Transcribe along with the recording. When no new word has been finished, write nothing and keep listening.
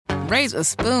raise a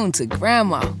spoon to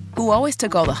Grandma, who always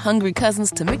took all the hungry cousins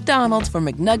to McDonald's for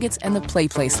McNuggets and the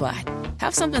Play Slide.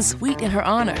 Have something sweet in her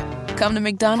honor. Come to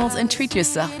McDonald's and treat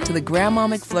yourself to the Grandma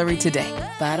McFlurry today.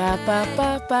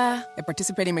 Ba-da-ba-ba-ba. At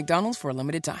participating McDonald's for a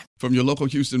limited time. From your local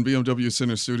Houston BMW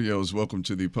Center studios, welcome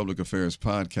to the Public Affairs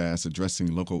Podcast,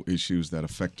 addressing local issues that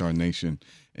affect our nation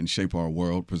and shape our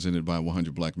world, presented by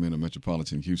 100 Black Men of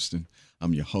Metropolitan Houston.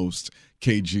 I'm your host,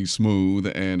 KG Smooth,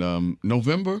 and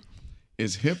November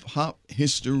is Hip Hop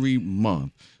History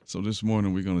Month. So this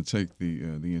morning we're going to take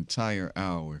the entire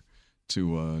hour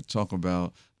to talk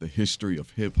about the history of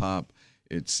hip hop,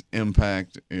 its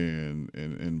impact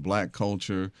in Black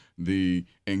culture, the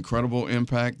incredible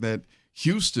impact that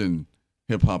Houston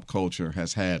hip hop culture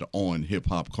has had on hip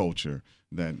hop culture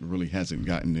that really hasn't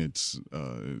gotten its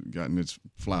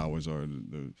flowers or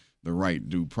the right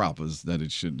due propers that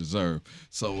it should deserve.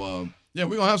 So we're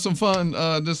gonna have some fun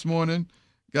this morning.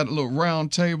 Got a little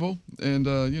round table,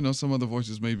 and some other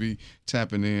voices may be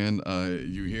tapping in.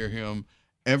 You hear him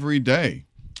every day,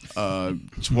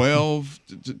 12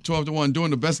 to 1, doing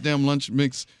the best damn lunch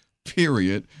mix,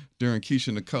 period, during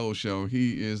Keisha Nicole show.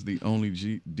 He is the only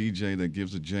DJ that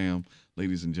gives a jam,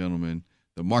 ladies and gentlemen,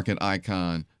 the market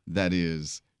icon that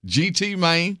is GT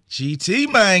Man. GT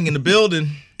Man in the building.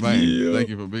 Man, yeah. Thank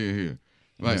you for being here.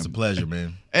 Man. It's a pleasure,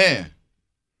 man. And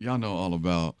y'all know all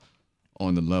about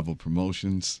On the Level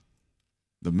Promotions.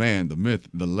 The man, the myth,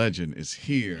 the legend is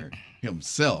here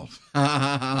himself.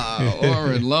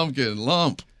 Oren Lumpkin.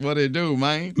 Lump. What it do,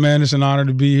 man? Man, it's an honor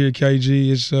to be here,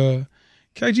 KG. It's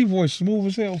KG voice smooth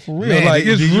as hell, for real. Man, like,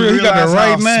 it's real. He got the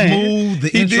right man. Smooth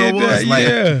the intro was.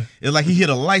 Yeah. It's like he hit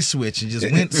a light switch and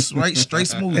just went straight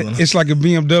smooth. It's like a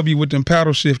BMW with them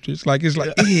paddle shifters. Like, it's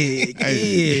like,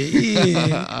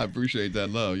 yeah. I appreciate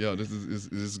that love. Yo, this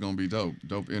is going to be dope.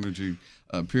 Dope energy,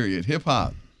 period.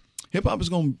 Hip-hop is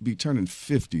going to be turning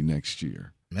 50 next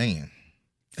year. Man.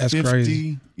 That's 50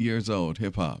 crazy. years old,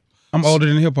 hip-hop. I'm older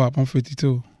than hip-hop. I'm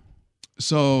 52.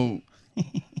 So,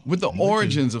 with the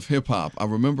origins of hip-hop, I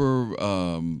remember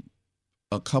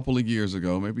a couple of years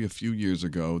ago, maybe a few years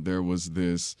ago, there was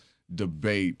this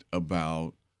debate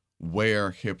about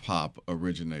where hip-hop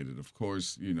originated. Of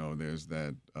course, there's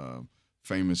that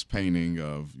famous painting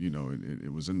of,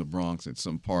 it was in the Bronx at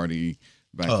some party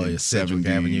back in the 70s.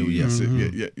 Avenue, yes.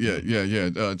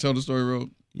 Yeah. Tell the story real.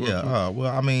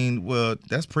 Well,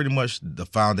 that's pretty much the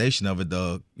foundation of it.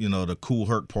 The Cool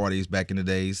Herc parties back in the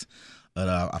days.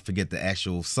 I forget the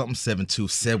actual 72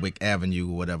 Sedgwick Avenue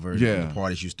or whatever the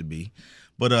parties used to be.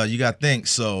 But you got to think,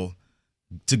 so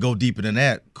to go deeper than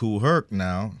that, Cool Herc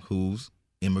now, who's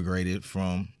immigrated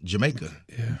from Jamaica,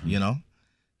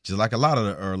 just like a lot of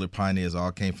the early pioneers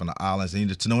all came from the islands.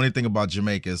 And to know anything about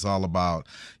Jamaica, it's all about,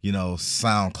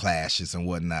 sound clashes and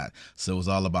whatnot. So it was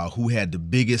all about who had the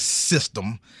biggest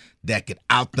system that could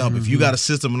out-thump. If you got a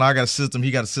system and I got a system,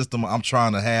 he got a system, I'm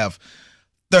trying to have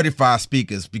 35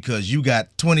 speakers because you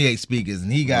got 28 speakers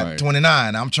and he got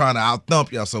 29. I'm trying to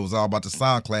out-thump y'all. So it was all about the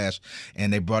sound clash.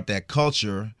 And they brought that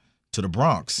culture to the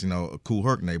Bronx. Cool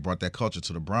Herc, and they brought that culture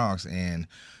to the Bronx. And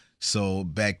so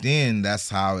back then,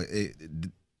 that's how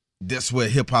that's where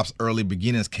hip-hop's early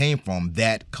beginnings came from,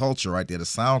 that culture right there, the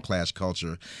sound clash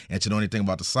culture. And to know anything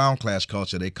about the sound clash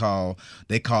culture, they call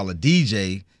a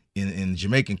DJ in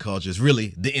Jamaican culture is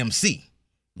really the MC.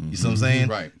 You see what I'm saying?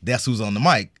 Right. That's who's on the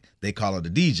mic. They call it the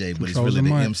DJ, but it's really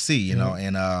the MC,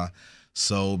 And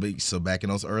so back in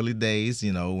those early days,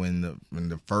 when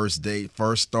the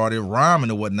first started rhyming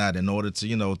and whatnot, in order to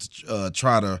there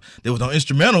was no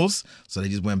instrumentals, so they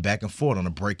just went back and forth on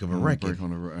the break of a record.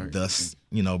 Thus,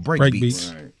 break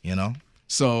beats. Right.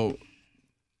 So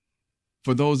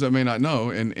for those that may not know,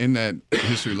 and in that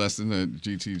history lesson that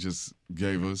GT just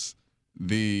gave us,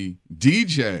 the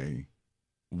DJ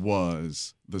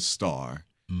was the star,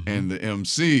 and the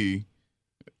MC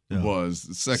was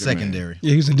the secondary.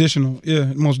 Yeah, he's additional.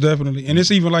 Yeah, most definitely. And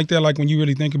it's even like that, like when you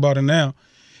really think about it now,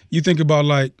 you think about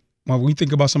when we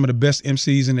think about some of the best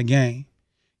MCs in the game,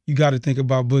 you got to think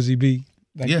about Buzzy B.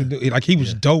 Like he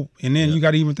was dope. And then you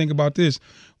got to even think about this.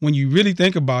 When you really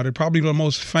think about it, probably the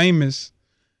most famous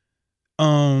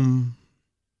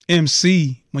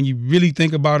MC, when you really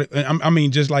think about it, I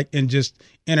mean, just like in just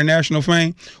international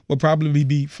fame, will probably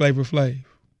be Flavor Flav.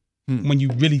 When you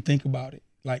really think about it,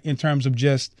 like in terms of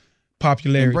just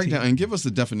popularity. And break down and give us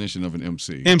the definition of an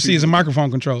MC. MC is a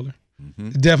microphone controller.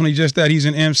 Definitely just that. He's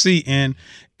an MC. And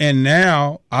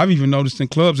now I've even noticed in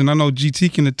clubs, and I know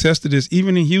GT can attest to this,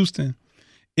 even in Houston,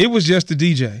 it was just a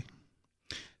DJ.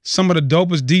 Some of the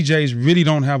dopest DJs really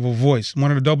don't have a voice. One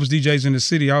of the dopest DJs in the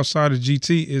city outside of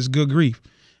GT is Good Grief.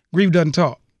 Grief doesn't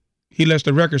talk. He lets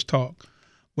the records talk.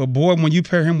 But boy, when you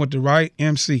pair him with the right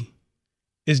MC,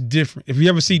 it's different. If you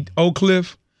ever see Oak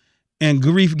Cliff and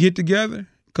Grief get together,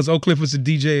 because Oak Cliff is a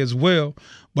DJ as well,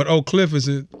 but Oak Cliff is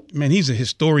he's a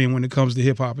historian when it comes to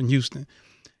hip hop in Houston.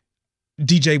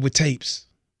 DJ with tapes,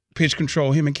 Pitch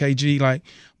Control, him and KG.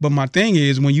 But my thing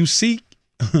is, when you see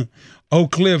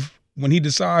Oak Cliff, when he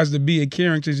decides to be at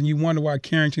Carrington's, and you wonder why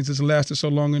Carrington's has lasted so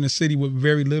long in the city with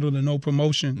very little to no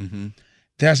promotion,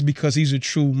 that's because he's a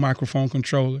true microphone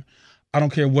controller. I don't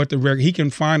care what the record. He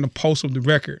can find the pulse of the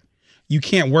record. You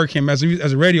can't work him as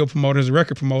a radio promoter, as a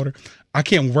record promoter. I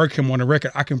can't work him on a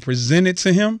record. I can present it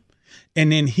to him,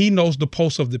 and then he knows the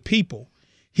pulse of the people.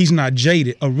 He's not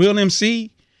jaded. A real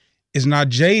MC is not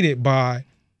jaded by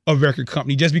a record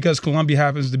company. Just because Columbia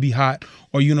happens to be hot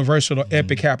or Universal or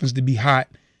Epic happens to be hot,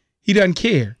 he doesn't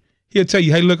care. He'll tell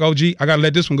you, hey, look, OG, I got to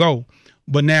let this one go.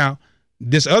 But now,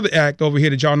 this other act over here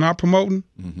that y'all not promoting,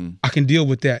 I can deal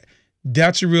with that.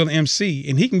 That's a real MC.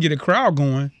 And he can get a crowd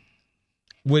going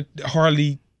with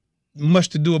hardly much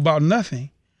to do about nothing.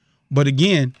 But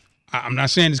again, I'm not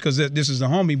saying this because this is the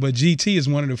homie, but GT is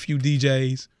one of the few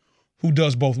DJs who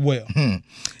does both well. And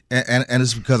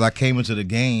it's because I came into the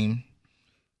game.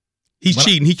 He's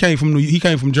cheating. He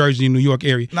came from Jersey, New York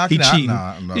area. He cheating.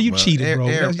 No, you cheated, bro.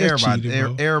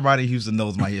 Everybody in Houston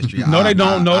knows my history. No, they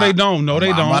don't. No, they don't. I'm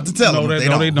about to tell them. They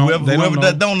don't. Whoever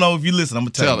that don't know, if you listen, I'm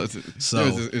gonna tell you. So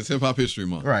it's Hip Hop History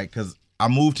Month, right? Because I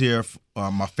moved here.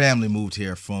 My family moved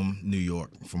here from New York,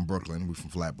 from Brooklyn. We're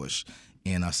from Flatbush.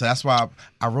 And so that's why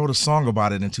I wrote a song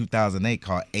about it in 2008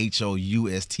 called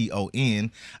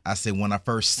Houston. I said when I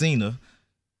first seen her,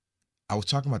 I was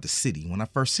talking about the city. When I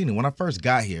first seen it, when I first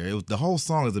got here, it was the whole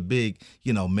song is a big,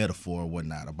 metaphor or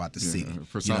whatnot about the city.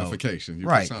 Personification.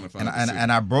 Right.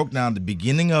 And I broke down the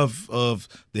beginning of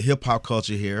the hip hop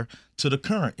culture here to the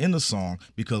current in the song,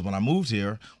 because when I moved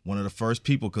here, one of the first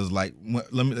people, because let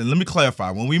me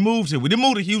clarify. When we moved here, we didn't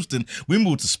move to Houston, we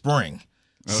moved to Spring.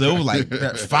 So it was like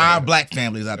 5 black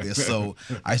families out there. So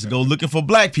I used to go looking for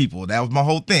black people. That was my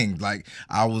whole thing. Like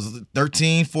I was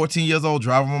 13, 14 years old,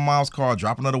 driving my mom's car,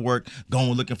 dropping her to work,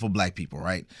 going looking for black people,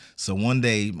 right? So one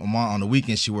day, my mom, on the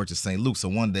weekend, she worked at St. Luke. So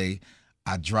one day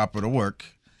I dropped her to work,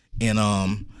 and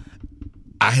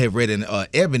I had read in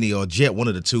Ebony or Jet, one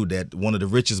of the two, that one of the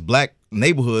richest black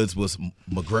neighborhoods was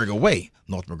McGregor Way,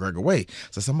 North McGregor Way.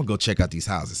 So I said, I'm going to go check out these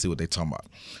houses, see what they're talking about.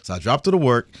 So I dropped her to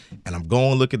work, and I'm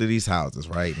going looking at these houses,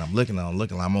 right? And I'm looking,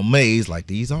 I'm amazed, like,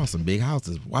 these are some big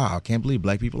houses. Wow, I can't believe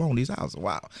black people own these houses.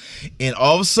 Wow. And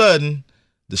all of a sudden,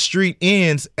 the street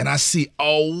ends, and I see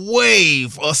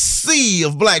a sea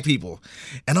of black people,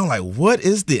 and I'm like, "What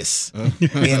is this?" And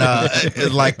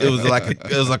it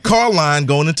was a car line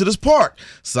going into this park.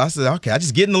 So I said, "Okay, I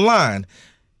just get in the line."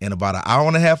 And about an hour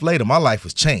and a half later, my life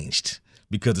was changed,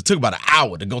 because it took about an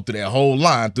hour to go through that whole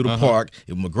line through the park.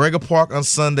 It was McGregor Park on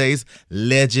Sundays,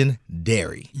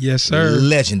 legendary. Yes, sir.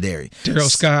 Legendary. Daryl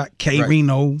Scott, K.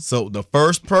 Reno. So the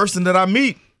first person that I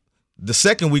meet, the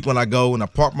second week when I go and I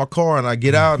park my car and I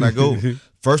get out and I go,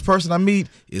 first person I meet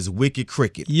is Wicked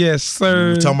Cricket. Yes,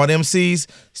 sir. We're talking about MCs.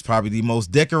 He's probably the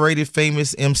most decorated,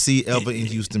 famous MC ever in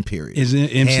Houston, period. Is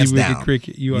MC Hands Wicked down.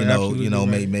 Cricket. You are absolutely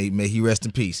right. May he rest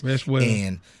in peace. Rest well.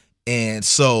 And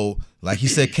so, like he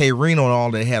said, K. Reno and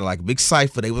all that had like a big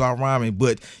cipher. They was all rhyming,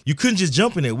 but you couldn't just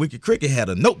jump in there. Wicked Cricket had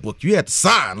a notebook. You had to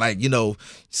sign,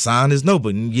 sign his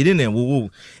notebook and get in there. Woo woo.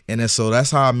 And then so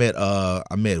that's how I met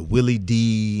Willie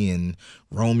D and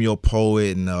Romeo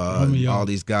Poet and all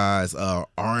these guys.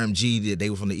 RMG, they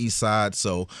were from the East Side.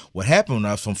 So what happened when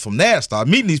I was from there, I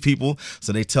started meeting these people.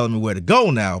 So they telling me where to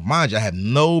go now. Mind you, I have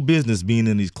no business being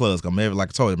in these clubs. I'm like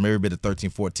I told you, I'm every bit of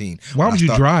 13, 14. Why was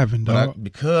you driving, dog?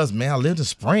 Because, man, I lived in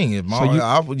Spring.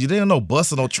 You didn't know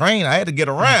bus or no train. I had to get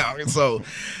around. And so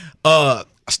I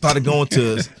started going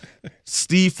to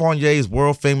Steve Fournier's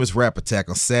world famous Rap Attack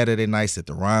on Saturday nights at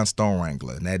the Rhinestone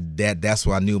Wrangler. And that's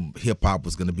where I knew hip hop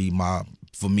was gonna be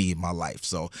for me in my life.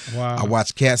 So I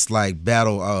watched cats like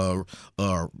battle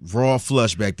Raw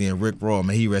Flush back then, Rick Raw,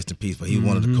 man, he rest in peace, but he was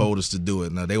one of the coldest to do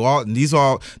it. Now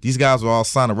these guys were all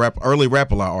signed early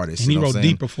Rap-A-Lot artists. And he wrote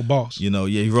Deeper for Boss. He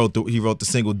wrote the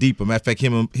single Deeper. Matter of fact,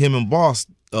 him and Boss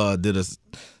did a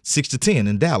 6 to 10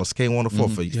 in Dallas,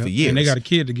 K104 for years. And they got a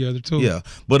kid together too. Yeah.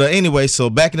 But anyway, so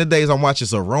back in the days, I'm watching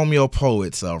some Romeo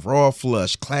Poets, Raw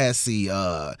Flush, Classy,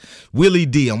 Willie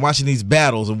D. I'm watching these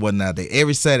battles and whatnot.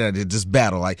 Every Saturday they just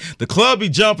battle. Like the club be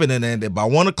jumping, and then by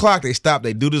 1 o'clock they stop.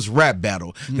 They do this rap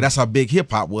battle. That's how big hip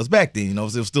hop was back then. It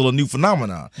was still a new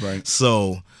phenomenon. Right.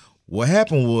 So what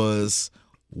happened was,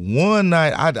 one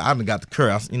night I got the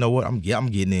courage. You know what? I'm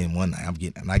getting in one night. I'm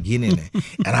getting in there,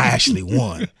 and I actually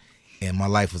won. and my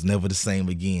life was never the same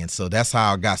again. So that's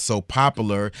how I got so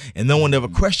popular, and no one ever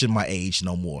questioned my age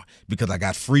no more because I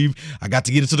got free. I got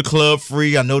to get into the club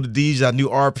free. I know the DJs. I knew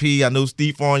RP. I knew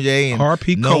Steve Fournier, and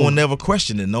RP no one ever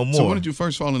questioned it no more. So when did you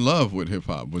first fall in love with hip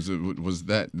hop? Was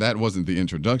that wasn't the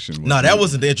introduction? No, that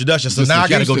wasn't the introduction. So now I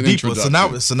got to go deeper. So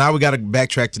now we got to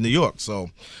backtrack to New York. So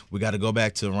we got to go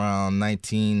back to around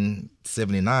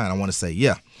 1979. I want to say,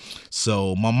 yeah.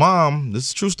 So my mom, this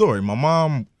is a true story. My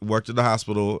mom worked at the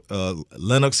hospital,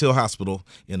 Lenox Hill Hospital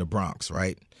in the Bronx,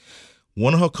 right?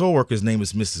 One of her coworkers' name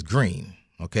is Mrs. Green,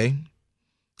 okay?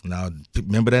 Now,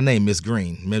 remember that name, Miss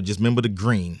Green. Just remember the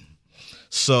green.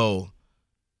 So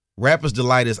Rapper's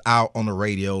Delight is out on the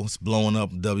radio. It's blowing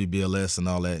up WBLS and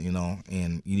all that,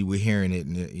 and we're hearing it,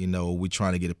 and, we're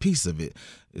trying to get a piece of it.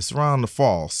 It's around the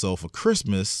fall. So for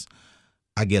Christmas,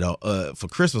 I get for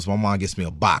Christmas, my mom gets me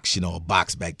a box, a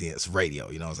box back then. It's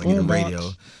radio, so I get a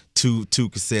radio, two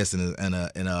cassettes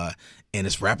and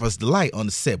it's Rapper's Delight on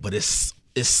the set, but it's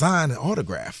signed and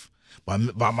autographed by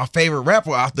my favorite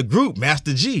rapper out the group,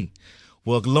 Master G.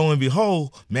 Well, lo and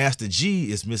behold, Master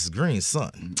G is Mrs. Green's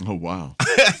son. Oh wow!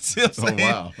 Oh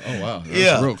wow!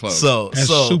 That's real close.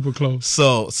 That's super close.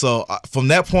 So from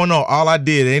that point on, all I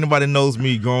did, anybody knows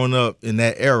me growing up in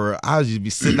that era, I would just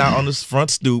be sitting out on the front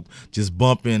stoop, just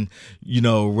bumping,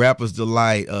 Rapper's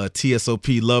Delight,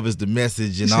 TSOP, Love Is the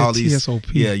Message, and all these.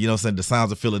 TSOP. Yeah, what I'm saying, The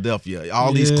Sounds of Philadelphia,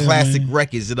 all these classic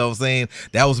records. You know what I'm saying?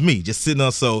 That was me, just sitting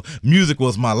on. So music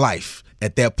was my life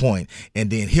at that point,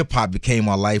 and then hip hop became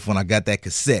my life when I got that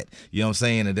cassette. You know what I'm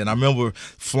saying? And then I remember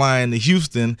flying to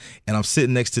Houston, and I'm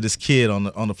sitting next to this kid on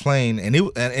the plane, and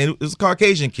it was a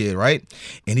Caucasian kid, right?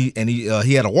 And he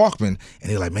had a Walkman,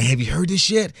 and he was like, "Man, have you heard this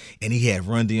yet?" And he had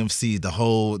Run DMC,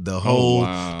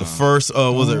 the first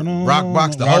was it Rock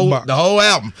Box, the whole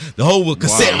album, the whole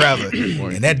cassette rather,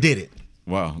 and that did it.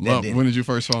 Wow. When did you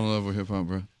first fall in love with hip hop,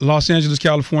 bro? Los Angeles,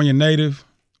 California native.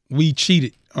 We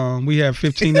cheated. We had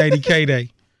 1580 K-Day.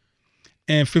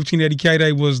 And 1580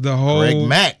 K-Day was the whole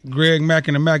Greg Mack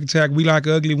and the Mac Attack. We like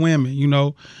ugly women,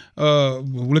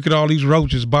 look at all these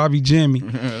roaches. Bobby Jimmy.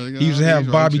 He used to have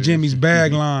Bobby Jimmy's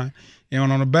bag line. And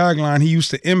on the bag line, he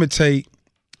used to imitate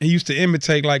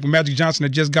like Magic Johnson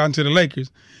had just gotten to the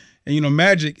Lakers. And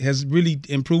Magic has really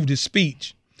improved his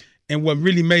speech. And what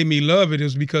really made me love it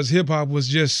is because hip hop was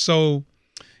just so.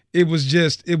 It was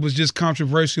just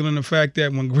controversial in the fact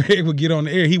that when Greg would get on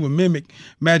the air, he would mimic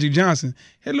Magic Johnson.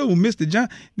 Hello, Mr.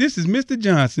 Johnson. This is Mr.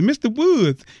 Johnson, Mr.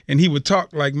 Woods. And he would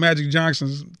talk like Magic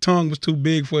Johnson's tongue was too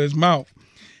big for his mouth.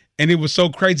 And it was so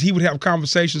crazy. He would have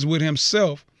conversations with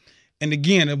himself. And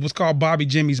again, it was called Bobby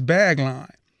Jimmy's bag line.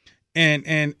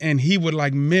 And he would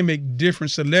like mimic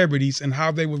different celebrities and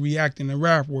how they would react in the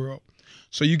rap world.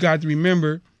 So you got to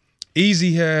remember,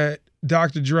 Easy had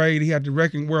Dr. Dre, he had the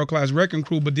world-class wrecking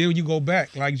crew, but then you go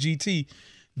back, like GT.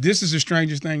 This is the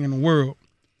strangest thing in the world.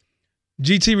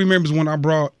 GT remembers when I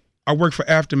worked for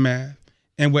Aftermath,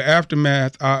 and with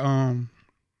Aftermath, I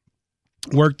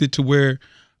worked it to where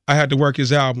I had to work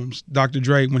his albums, Dr.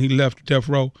 Dre, when he left Death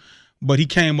Row. But he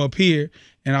came up here,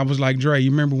 and I was like, Dre,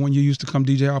 you remember when you used to come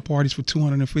DJ our parties for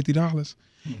 $250?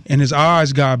 And his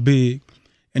eyes got big.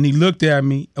 And he looked at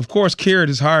me. Of course, Carrot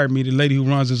has hired me, the lady who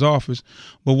runs his office.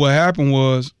 But what happened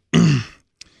was,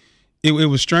 it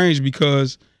was strange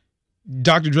because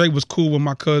Dr. Dre was cool with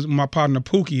my partner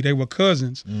Pookie. They were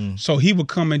cousins. So he would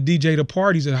come and DJ the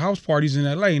parties at house parties in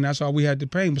LA, and that's all we had to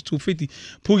pay him was $250.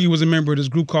 Pookie was a member of this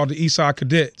group called the Eastside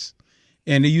Cadets.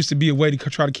 And it used to be a way to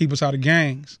try to keep us out of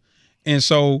gangs. And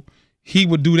so he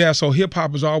would do that. So hip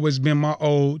hop has always been my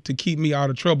ode to keep me out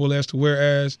of trouble, as to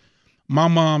whereas my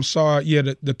mom saw,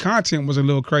 the content was a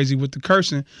little crazy with the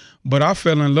cursing, but I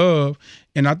fell in love.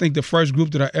 And I think the first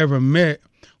group that I ever met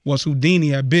was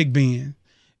Houdini at Big Ben.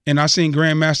 And I seen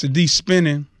Grandmaster D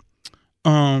spinning.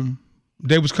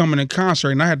 They was coming in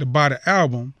concert, and I had to buy the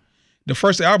album. The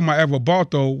first album I ever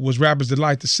bought, though, was Rapper's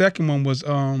Delight. The second one was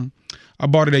I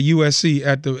bought it at USC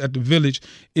at the Village.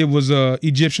 It was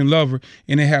Egyptian Lover,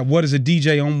 and it had What Is a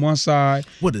DJ on one side.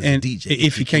 What is a DJ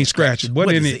if you can't scratch it?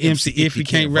 What is an MC if you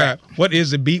can't rap? What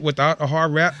is a beat without a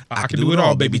hard rap? I can do it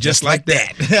all, baby, just like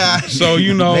that. So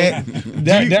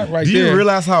that right there. Do you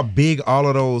realize how big all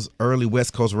of those early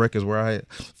West Coast records were?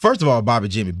 First of all, Bobby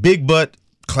Jimmy, big butt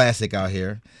classic out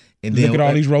here. And then look at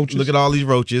all these roaches. Look at all these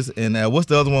roaches. And what's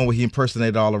the other one where he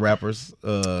impersonated all the rappers?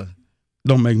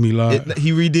 Don't make me lie.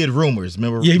 He redid Rumors.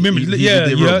 Remember? Yeah,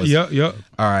 remember. Yeah.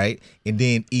 All right. And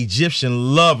then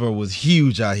Egyptian Lover was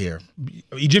huge out here.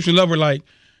 Egyptian Lover, like,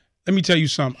 let me tell you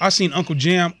something. I seen Uncle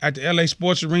Jam at the LA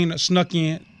Sports Arena, snuck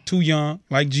in, too young,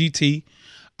 like GT.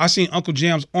 I seen Uncle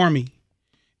Jam's Army.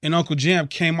 And Uncle Jam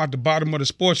came out the bottom of the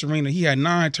sports arena. He had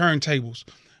 9 turntables.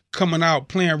 coming out,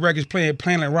 playing records, playing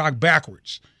rock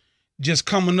backwards. Just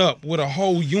coming up with a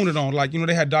whole unit on. Like,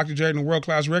 they had Dr. Dre and the World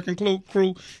Class Wrecking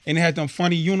Crew, and they had them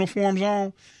funny uniforms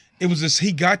on. It was just,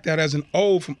 he got that as an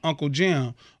ode from Uncle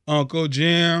Jim. Uncle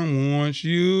Jim wants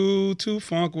you to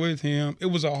funk with him. It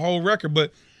was a whole record,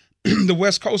 but the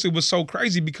West Coast, it was so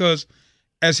crazy because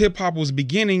as hip-hop was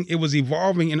beginning, it was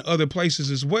evolving in other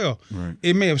places as well. Right.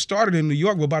 It may have started in New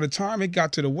York, but by the time it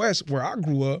got to the West, where I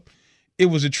grew up, it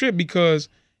was a trip because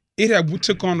it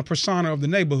took on the persona of the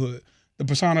neighborhood. The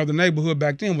persona of the neighborhood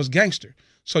back then was gangster.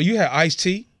 So you had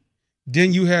Ice-T,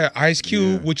 then you had Ice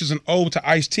Cube, which is an ode to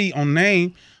Ice-T on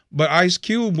name, but Ice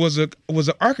Cube was an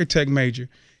architect major.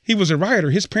 He was a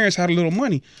writer. His parents had a little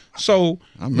money. So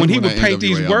when he would paint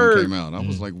these words, came out, I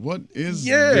was like, "What is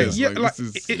this? Yeah, like,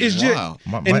 this it's is wild."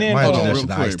 My introduction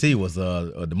to Ice-T was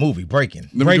the movie Breaking.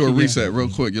 Let me do a reset real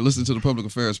quick. You're listening to the Public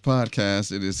Affairs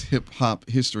Podcast. It is Hip Hop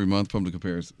History Month. Public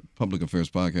Affairs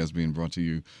Podcast being brought to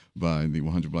you by the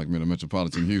 100 Black Men of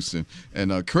Metropolitan Houston.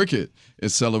 And Cricket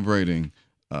is celebrating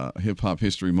Hip Hop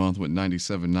History Month with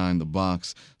 97.9 The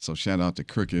Box. So shout out to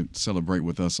Cricket. Celebrate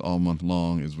with us all month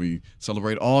long as we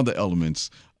celebrate all the elements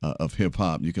of hip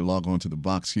hop. You can log on to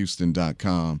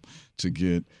theboxhouston.com to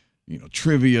get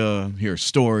trivia, hear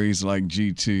stories like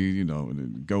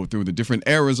GT, go through the different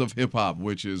eras of hip hop,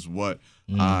 which is what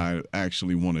I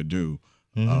actually want to do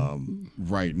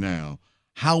right now.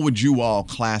 How would you all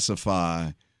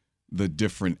classify the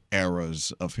different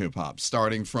eras of hip hop,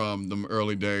 starting from the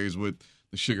early days with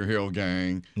the Sugar Hill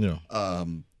Gang,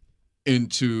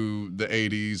 into the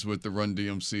 80s with the Run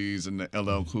DMCs and the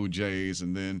LL Cool J's,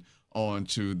 and then on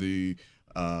to the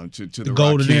to the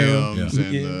golden era,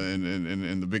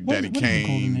 and the Big Daddy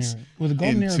Kanes. Was the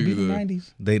golden era be the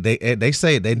 90s? They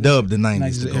say they dubbed the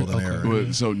 90s the golden era.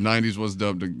 Well, so 90s was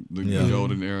dubbed the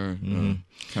golden era,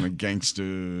 kind of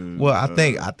gangster. Well, I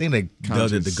think they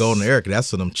dubbed it the golden era because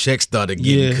that's when them checks started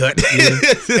getting cut. That's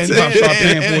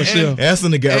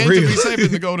when it got real. To be safe,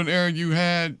 in the golden era, you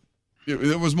had.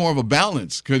 There was more of a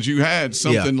balance because you had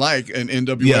something like an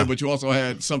NWA, but you also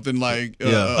had something like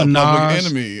a Public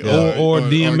Enemy or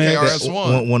DMX. Or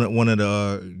KRS-One. One of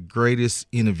the greatest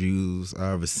interviews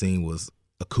I ever seen was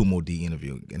a Kumo D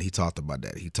interview, and he talked about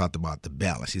that. He talked about the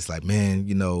balance. He's like, man,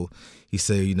 he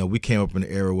said, we came up in an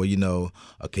era where,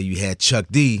 okay, you had Chuck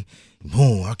D,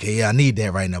 boom, okay, yeah, I need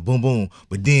that right now, boom, boom,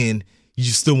 but then you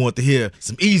still want to hear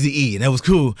some Eazy-E, and that was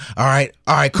cool. All right,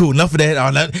 cool. Enough of that.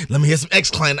 All right, let me hear some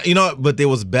X-Clan. But there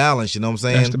was balance. You know what I'm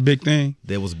saying? That's the big thing.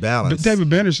 There was balance. But David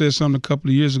Bender said something a couple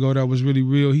of years ago that was really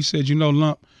real. He said,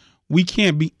 Lump, we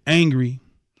can't be angry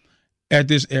at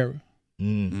this era.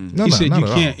 He said you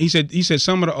can't. He said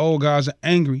some of the old guys are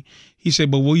angry. He said,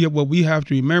 but what we have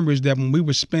to remember is that when we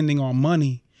were spending our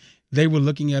money, they were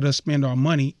looking at us spend our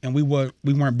money, and we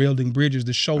weren't building bridges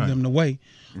to show them the way.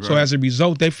 Right. So as a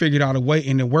result, they figured out a way,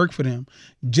 and it worked for them.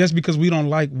 Just because we don't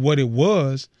like what it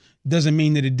was doesn't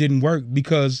mean that it didn't work,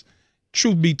 because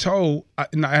truth be told,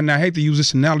 and I hate to use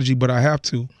this analogy, but I have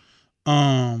to,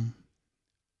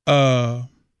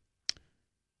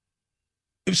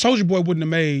 if Soulja Boy wouldn't have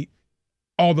made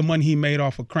all the money he made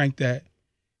off of Crank That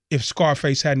if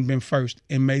Scarface hadn't been first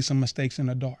and made some mistakes in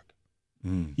the dark.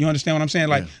 You understand what I'm saying?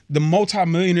 Like the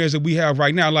multimillionaires that we have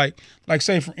right now, like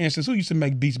say for instance, who used to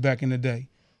make beats back in the day?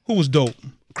 Who was dope?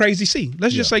 Crazy C.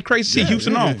 Let's just say Crazy C,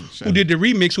 Houston on, who did the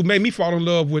remix, who made me fall in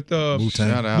love with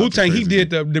Wu-Tang. He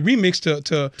did the remix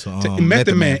to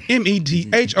Method Man,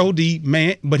 METHOD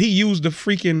man, but he used the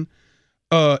freaking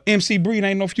MC Breed,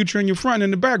 Ain't No Future in Your Front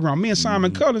in the background. Me and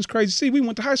Simon Cullins, Crazy C, we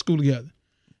went to high school together.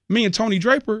 Me and Tony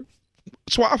Draper,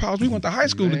 Swap House, we went to high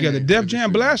school together. Def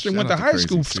Jam Blaster went to high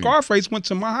school. Scarface went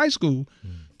to my high school.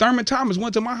 Thurman Thomas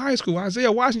went to my high school.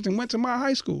 Isaiah Washington went to my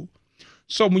high school.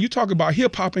 So when you talk about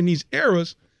hip hop in these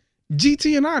eras,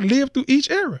 GT and I lived through each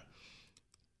era.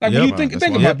 Like when you think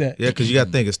about that. Yeah, because you got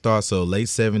to think it starts late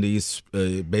 70s,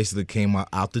 basically came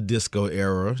out the disco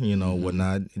era,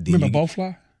 whatnot. Remember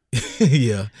Bowfly?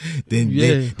 Yeah. Then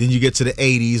you get to the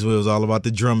 80s where it was all about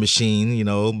the drum machine,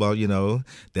 about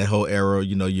that whole era,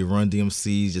 your Run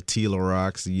DMCs, your Tila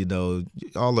Rocks,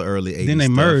 all the early 80s. Then they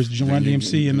merged Run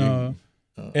DMC and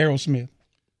Aerosmith.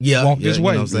 Yeah, Walk This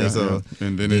Way. You know what I'm saying? So,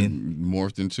 and then it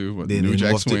morphed into New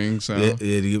Jack Swing sound.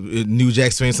 New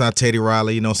Jack Swing sound, Teddy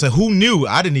Riley. You know what I'm saying? Who knew?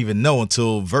 I didn't even know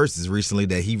until Versus recently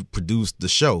that he produced the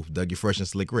show, Dougie Fresh and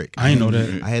Slick Rick. I didn't know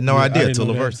that. I had no idea until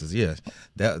the Versus. Yeah,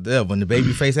 that when the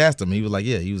Babyface asked him, he was like,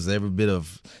 "Yeah, he was every bit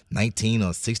of 19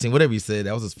 or 16, whatever he said.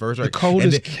 That was his first record." The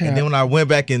coldest cat. And then when I went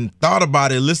back and thought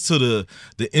about it, listened to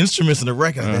the instruments in the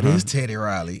record, that is Teddy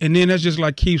Riley. And then that's just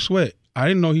like Keith Sweat. I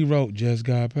didn't know he wrote Just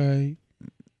Got Paid.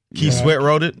 Keith Sweat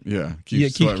wrote it? Yeah,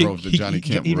 Keith Sweat wrote the Johnny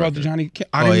Kemp record. He wrote the Johnny Kemp.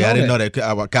 I didn't know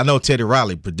that. I know Teddy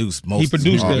Riley produced most. He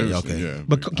produced it. Okay. Yeah,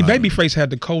 but Babyface had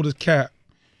the coldest cap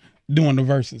doing the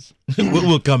verses.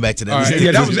 We'll come back to that. Right.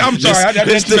 Yeah, I'm sorry. That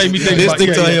made me think about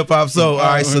stick to hip hop. So, all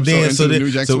right. So then, the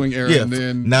New Jack Swing era, and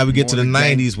then now we get to the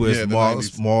 '90s, where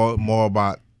it's more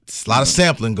about a lot of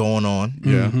sampling going on.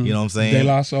 Yeah, you know what I'm saying. De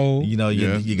La Soul. You know,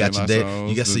 you got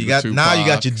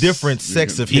your different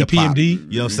sects of hip hop. You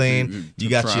know what I'm saying. You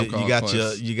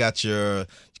got your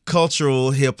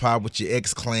cultural hip hop with your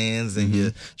X-Clans and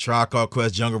your Tribe Called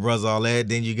Quest, Jungle Brothers, all that.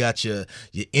 Then you got your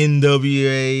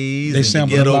NWAs. They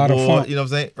sampled a lot of funk. You know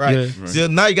what I'm saying? Right. Yeah. So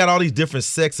now you got all these different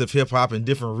sects of hip hop and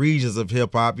different regions of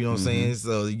hip hop. You know what I'm saying?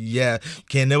 So yeah,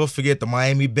 can't never forget the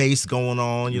Miami bass going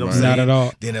on. You know what I'm saying? Not at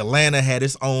all. Then Atlanta had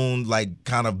its own like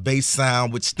kind of bass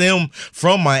sound, which stemmed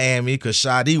from Miami because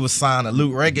Sade was signed to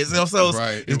Luke Records. You know, so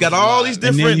it's got all these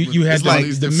different. And then you had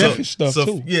the Memphis stuff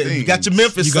too. Yeah, you got your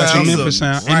Memphis sound. You got your Memphis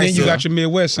sound. And then you got your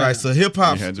Midwest sound. Right, so hip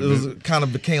hop kind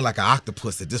of became like an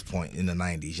octopus at this point in the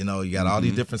 90s. You know, you got all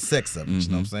these different sects of it. You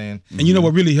know what I'm saying? And you know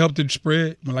what really helped it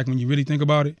spread? When you really think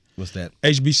about it? What's that?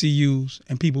 HBCUs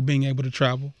and people being able to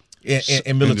travel.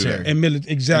 And military.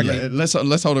 Exactly. Yeah, let's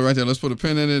hold it right there. Let's put a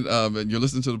pin in it. You're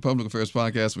listening to the Public Affairs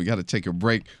Podcast. We got to take a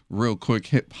break real quick.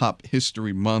 Hip Hop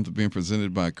History Month being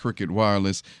presented by Cricket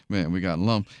Wireless. Man, we got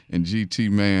Lump and GT,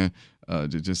 man,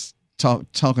 just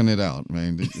talking it out,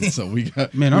 man. So we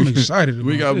got man, I'm excited.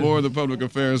 We got more of the Public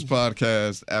Affairs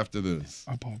Podcast after this.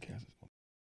 Our podcast.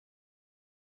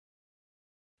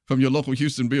 From your local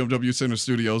Houston BMW Center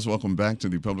studios, welcome back to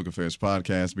the Public Affairs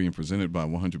Podcast being presented by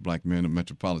 100 Black Men of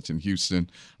Metropolitan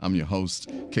Houston. I'm your host,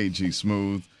 KG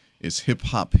Smooth. It's Hip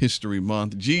Hop History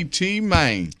Month. GT,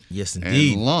 man. Yes,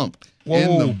 indeed. And Lump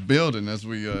in the building as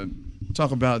we talk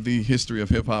about the history of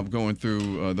hip hop going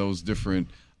through those different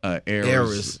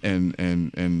eras and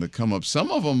the come up.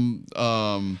 Some of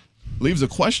them leaves a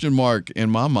question mark in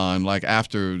my mind, like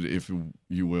after, if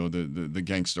you will, the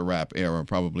gangster rap era,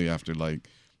 probably after like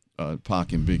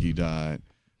Pac and Biggie died.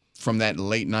 From that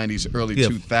late 90s, early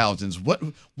 2000s,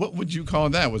 what would you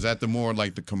call that? Was that the more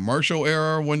like the commercial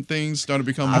era when things started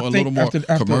becoming a little more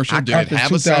commercial? Did it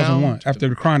have a sound? After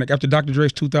the Chronic, after Dr.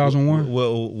 Dre's 2001?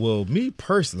 Well, me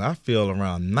personally, I feel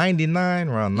around 99,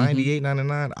 around 98,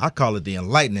 99, I call it the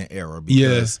Enlightenment era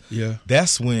because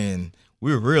that's when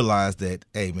we realized that,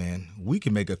 hey, man, we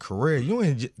can make a career.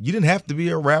 You didn't have to be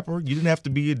a rapper. You didn't have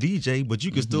to be a DJ, but you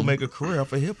could still make a career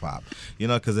for hip-hop. You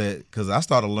know, because I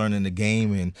started learning the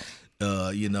game and,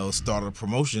 started a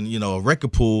promotion, a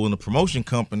record pool and a promotion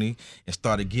company and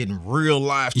started getting real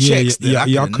live checks that I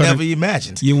could have never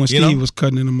imagined. You and Steve was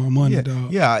cutting into my money,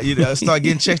 dog. Yeah, I started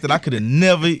getting checks that I could have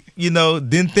never,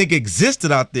 didn't think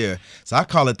existed out there. So I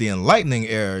call it the enlightening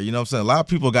era. You know what I'm saying? A lot of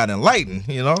people got enlightened,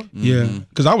 Yeah,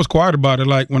 because I was quiet about it.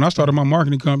 Like when I started my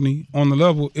marketing company on the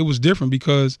level, it was different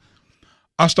because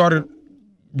I started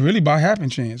really by happen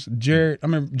chance. Jared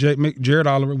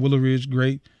Oliver, Willow Ridge,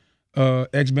 great.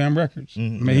 X-Bam Records.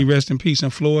 May he rest in peace.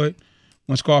 And Floyd,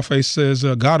 when Scarface says,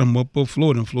 got him up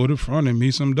Floyd, and Floyd in front of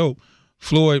me, some dope.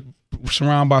 Floyd,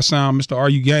 surrounded by sound, Mr. Are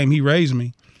You Game, he raised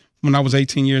me when I was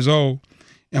 18 years old.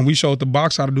 And we showed the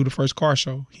box how to do the first car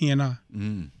show, he and I.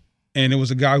 And it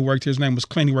was a guy who worked here, his name was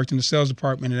Clint, he worked in the sales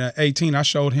department. And at 18, I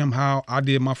showed him how I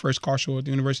did my first car show at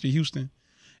the University of Houston.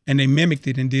 And they mimicked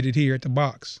it and did it here at the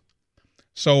box.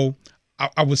 So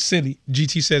I was silly.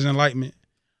 GT says enlightenment.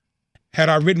 Had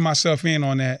I written myself in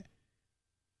on that,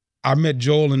 I met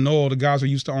Joel and Noel, the guys who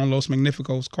used to own Los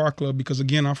Magnificos Car Club, because,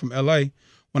 again, I'm from L.A.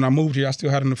 When I moved here, I still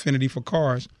had an affinity for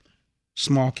cars.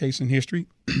 Small case in history.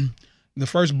 The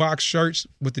first box shirts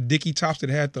with the Dickie tops that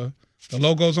had the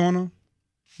logos on them,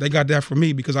 they got that for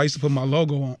me because I used to put my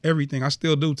logo on everything. I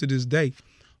still do to this day.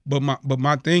 But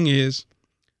my thing is,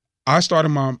 I started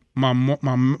my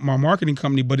marketing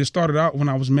company, but it started out when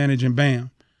I was managing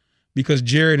BAM. Because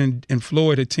Jared and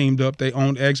Floyd had teamed up. They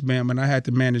owned X-Bam, and I had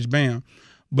to manage BAM.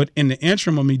 But in the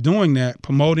interim of me doing that,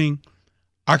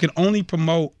 I could only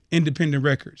promote independent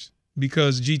records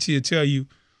because GT will tell you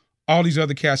all these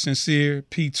other cats, Sincere,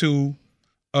 P2,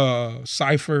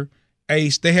 Cypher,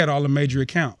 Ace, they had all the major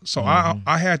accounts. So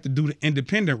I had to do the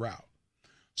independent route.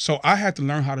 So I had to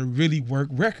learn how to really work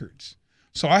records.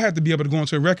 So I had to be able to go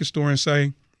into a record store and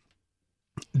say,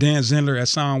 Dan Zindler at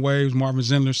Sound Waves, Marvin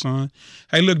Zindler's son.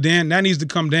 Hey, look, Dan, that needs to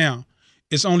come down.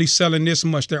 It's only selling this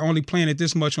much. They're only playing it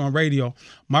this much on radio.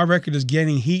 My record is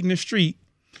getting heat in the street,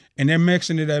 and they're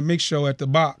mixing it at Mix Show at the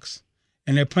box,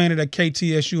 and they're playing it at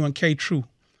KTSU and K-True.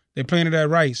 They're playing it at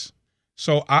Rice.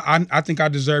 So I think I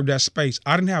deserve that space.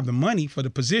 I didn't have the money for the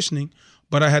positioning,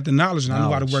 but I had the knowledge and I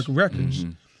knew how to work records.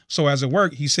 So as it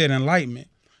worked, he said enlightenment.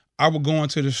 I would go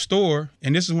into the store,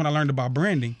 and this is when I learned about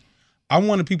branding. I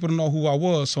wanted people to know who I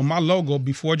was. So my logo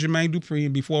before Jermaine Dupri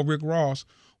and before Rick Ross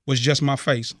was just my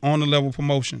face on the Level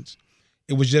Promotions.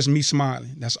 It was just me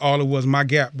smiling. That's all it was. My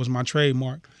Gap was my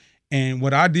trademark. And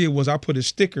what I did was I put a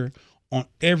sticker on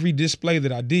every display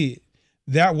that I did.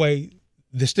 That way,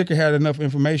 the sticker had enough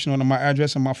information on my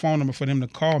address and my phone number for them to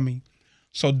call me.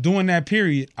 So during that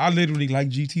period, I literally, like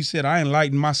GT said, I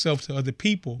enlightened myself to other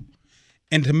people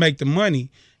and to make the money.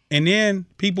 And then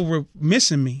people were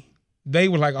missing me. They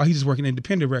were like, oh, he's just working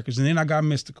independent records. And then I got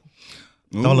Mystical.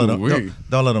 Don't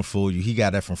let him fool you. He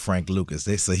got that from Frank Lucas.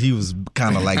 They say he was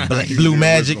kind of like Blue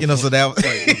Magic, you know. So that was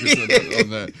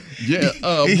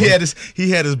he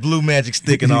had his Blue Magic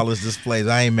stick and all his displays.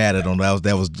 I ain't mad at him.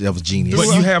 That was genius.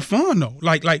 But you have fun though.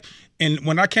 Like, and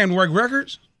when I came to work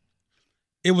records,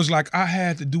 it was like I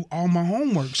had to do all my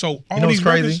homework. So all these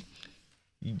crazy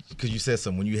because you said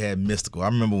something when you had Mystical. I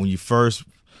remember when you first.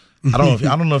 I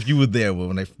don't know if you were there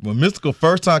when Mystical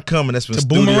first time coming. That's when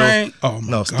Boomerang. Oh my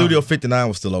God. Studio 59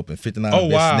 was still open. 59. Oh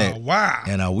wow.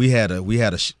 And we had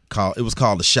a call. It was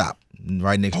called The Shop,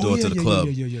 right next door to the club.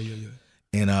 Yeah.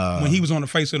 And when he was on the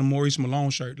face of the Maurice Malone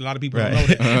shirt, a lot of people don't know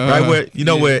that. Right where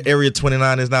where Area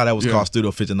 29 is now. That was called Studio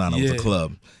 59. It was a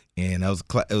club. And it was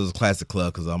a classic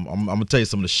club because I'm gonna tell you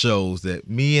some of the shows that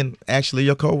me and actually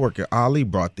your coworker Ali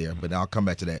brought there. But I'll come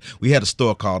back to that. We had a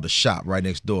store called The Shop right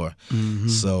next door. Mm-hmm.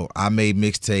 So I made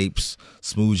mixtapes.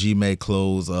 Smooth G made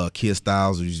clothes. Kid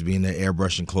Styles used to be in there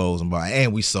airbrushing clothes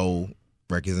and we sold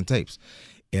records and tapes.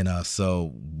 And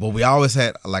but we always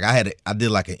had I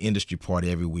did like an industry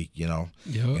party every week, you know.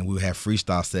 Yep. And we would have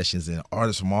freestyle sessions and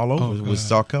artists from all over would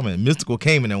start coming. Mystical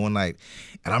came in there one night,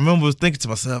 and I remember thinking to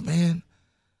myself, man,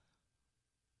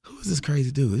 who's this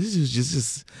crazy dude? This is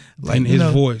just like in his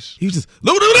voice. He was just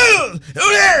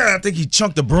I think he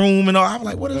chunked the broom and all. I was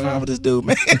like, what is wrong with this dude,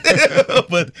 man?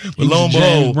 but lo and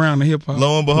behold, Brown, the hip hop.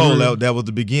 Lo and behold, that was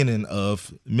the beginning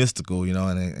of Mystical, you know,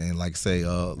 and like I say,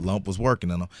 Lump was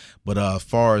working on him. But as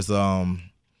far as that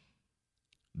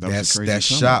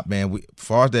shop, man. As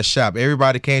far as that shop,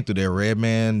 everybody came through there.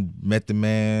 Redman, Method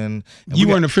Man. You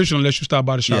weren't official unless you stopped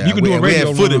by the shop. You could do a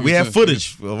radio run. We had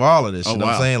footage of all of this. You know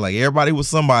what I'm saying? Like everybody was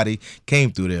somebody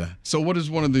came through there. So what is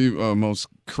one of the most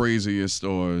craziest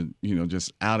or, you know,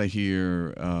 just out of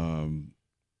here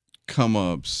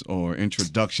come-ups or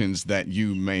introductions that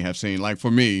you may have seen? Like for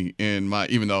me,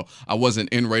 even though I wasn't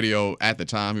in radio at the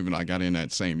time, even though I got in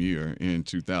that same year in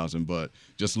 2000, but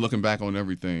just looking back on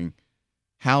everything,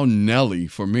 how Nelly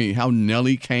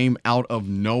came out of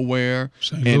nowhere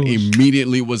and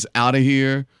immediately was out of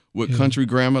here with Country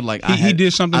Grammar. Like he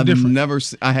did something different.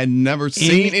 I had never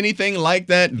seen anything like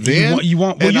that then.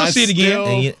 You'll see it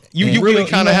again. You really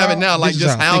kind of have it now. Like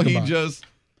just how he just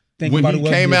when he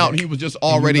came out, he was just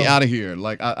already out of here.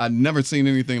 Like I'd never seen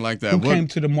anything like that. Who came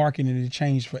to the market and it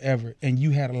changed forever, and you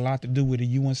had a lot to do with it.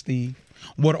 You and Steve.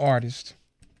 What artist?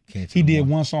 He did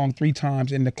one song 3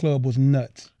 times, and the club was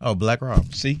nuts. Oh, Black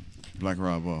Rob. See? Black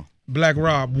Rob, whoa. Black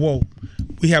Rob, whoa.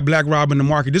 We had Black Rob in the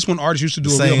market. This one artist used to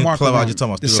do a real market. Club I just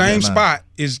talking about. The same spot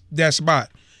is that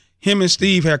spot. Him and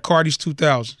Steve had Cardi's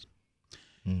 2000s.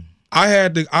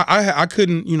 I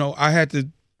couldn't, you know, I had to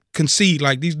concede.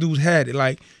 Like these dudes had it.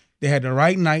 Like they had the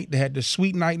right night. They had the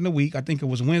sweet night in the week. I think it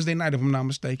was Wednesday night, if I'm not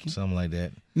mistaken. Something like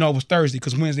that. No, it was Thursday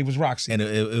because Wednesday was Roxy. And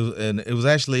it was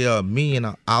actually me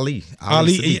and Ali.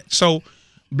 So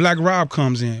Black Rob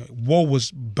comes in. Whoa was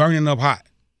burning up hot.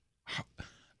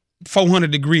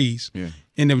 400 degrees. Yeah.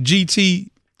 And if GT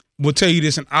will tell you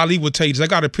this and Ali will tell you this, I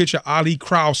got a picture of Ali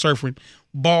crowd surfing,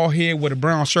 bald head with a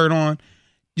brown shirt on,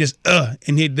 just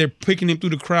and they're picking him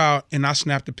through the crowd, and I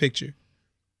snapped the picture.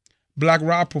 Black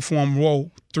Rob performed Whoa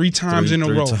 3 times in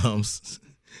a row.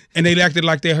 And they acted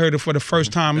like they heard it for the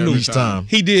first time. Each time.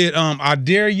 He did I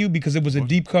Dare You because it was a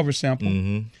deep cover sample.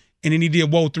 Mm-hmm. And then he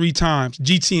did Whoa 3 times.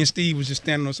 GT and Steve was just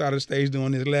standing on the side of the stage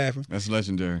doing this, laughing. That's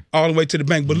legendary. All the way to the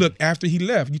bank. But look, after he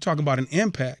left, you talk about an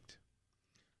impact.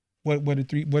 What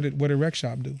did Rec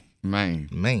Shop do? Man.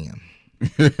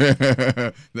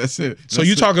 That's it. So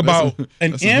you talk about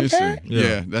an impact?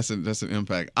 Yeah, that's an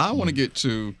impact. I want to get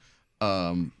to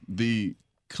the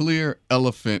clear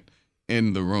elephant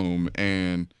in the room,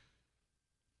 and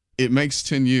it makes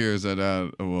 10 years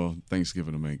that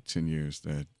Thanksgiving will make 10 years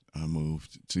that I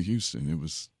moved to Houston. It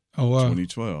was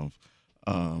 2012.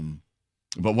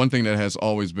 But one thing that has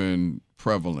always been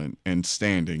prevalent and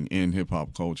standing in hip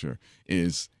hop culture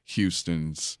is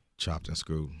Houston's chopped and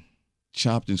screwed,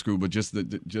 but just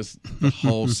the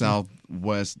whole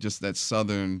Southwest, just that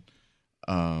Southern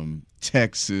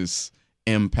Texas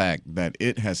impact that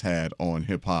it has had on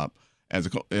hip hop as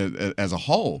a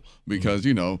whole, because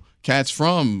you know cats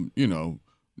from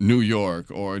New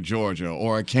York or Georgia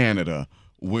or Canada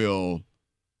will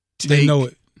take, they know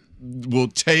it. Will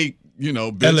take,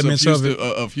 bits elements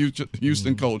of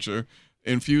Houston culture,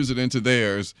 infuse it into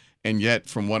theirs, and yet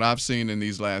from what I've seen in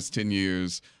these last 10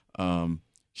 years,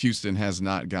 Houston has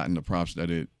not gotten the props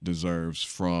that it deserves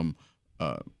from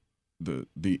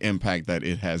the impact that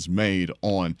it has made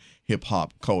on hip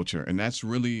hop culture, and that's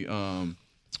really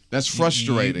that's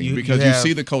frustrating because you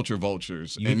see the culture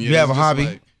vultures. And you have a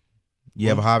hobby. You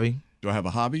have a hobby? Do I have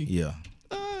a hobby? Yeah.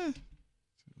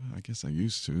 I guess I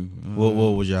used to. What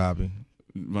was your hobby?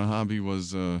 My hobby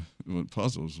was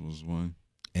puzzles was one.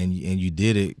 And you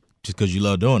did it just because you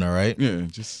love doing it, right? Yeah,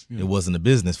 It wasn't a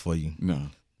business for you. No.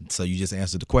 So you just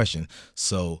answered the question.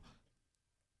 So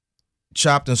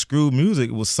chopped and screwed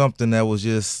music was something that was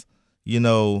just,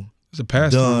 it's a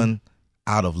pastime. Done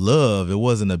out of love. It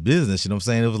wasn't a business. You know what I'm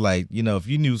saying? It was like, if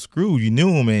you knew Screw, you knew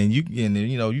him, and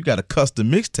you got a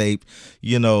custom mixtape,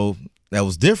 that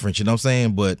was different. You know what I'm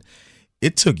saying? But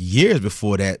it took years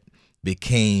before that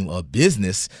became a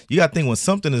business. You got to think when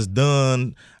something is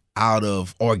done out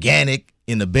of organic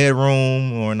in the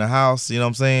bedroom or in the house, you know what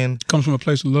I'm saying? It comes from a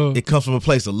place of love. It comes from a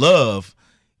place of love,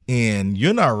 and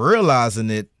you're not realizing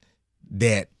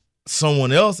that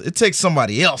someone else, it takes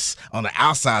somebody else on the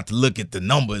outside to look at the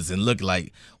numbers and look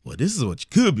like, well, this is what you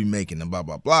could be making, and blah,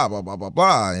 blah, blah, blah, blah, blah,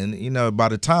 blah. And, by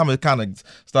the time it kind of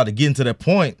started getting to that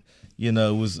point, it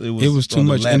was too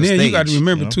much. And then you got to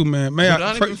remember too, man.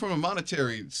 Not even from a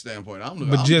monetary standpoint.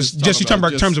 But just you talking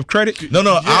about in terms of credit?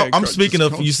 No, I'm speaking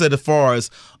of, you said as far as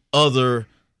other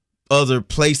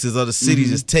places, other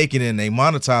cities is taking it and they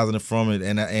monetizing it from it,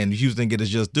 and Houston get its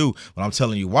just due. But I'm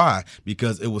telling you why,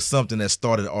 because it was something that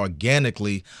started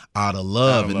organically out of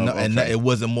love, and it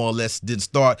wasn't more or less didn't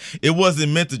start. It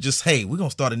wasn't meant to just, hey, we're gonna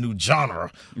start a new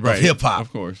genre of hip hop.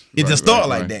 Of course, it didn't start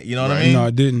like that. You know what I mean? No,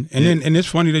 it didn't. And it's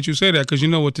funny that you say that, because you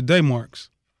know what today marks?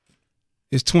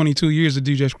 It's 22 years of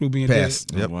DJ Screw being dead.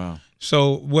 Yep. Oh, wow.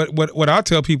 So what I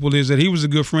tell people is that he was a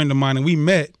good friend of mine, and we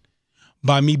met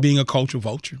by me being a culture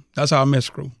vulture. That's how I met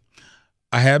Screw.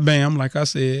 I had Bam, like I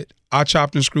said. I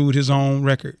chopped and screwed his own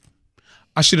record.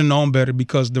 I should have known better,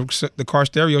 because the car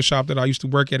stereo shop that I used to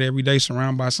work at every day,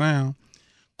 Surround by Sound,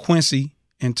 Quincy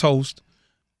and Toast.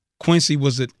 Quincy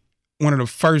was one of the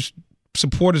first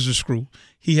supporters of Screw.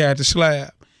 He had the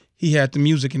slab. He had the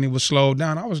music, and it was slowed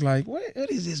down. I was like, what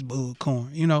is this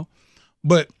bullcorn,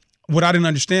 But what I didn't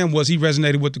understand was he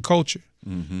resonated with the culture.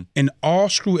 Mm-hmm. And all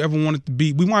Screw ever wanted to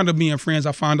be, we wound up being friends.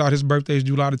 I found out his birthday is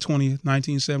July the 20th,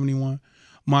 1971.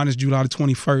 Mine is July the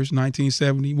 21st,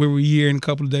 1970. We were a year and a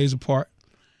couple of days apart.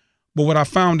 But what I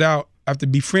found out after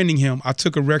befriending him, I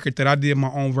took a record that I did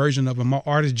my own version of, and my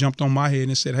artist jumped on my head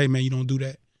and said, hey, man, you don't do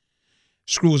that.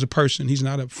 Screw is a person. He's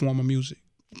not a form of music.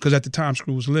 Because at the time,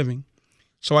 Screw was living.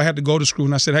 So I had to go to Screw,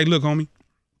 and I said, hey, look, homie,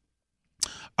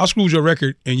 I screwed your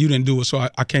record, and you didn't do it, so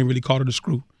I can't really call it a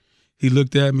screw. He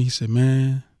looked at me, he said,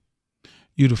 man,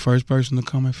 you the first person to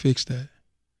come and fix that.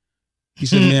 He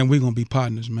said, man, we're going to be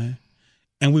partners, man.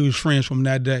 And we was friends from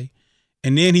that day.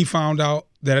 And then he found out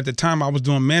that at the time I was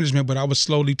doing management, but I was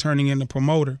slowly turning into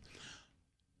promoter.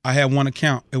 I had one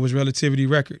account. It was Relativity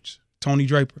Records, Tony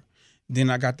Draper. Then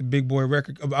I got the Big Boy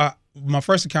record. My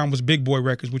first account was Big Boy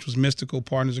Records, which was Mystical,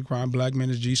 Partners in Crime, Black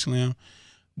Menace, G Slim.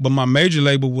 But my major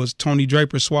label was Tony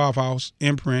Draper, Suave House,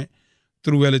 Imprint,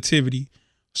 through Relativity.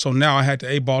 So now I had the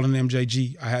 8-Ball and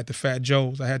MJG. I had the Fat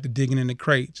Joes. I had the Digging in the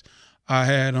Crates. I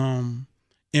had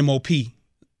MOP.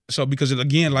 So because,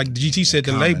 again, like GT said,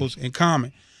 the labels in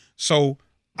common. So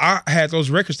I had those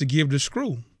records to give to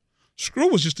Screw. Screw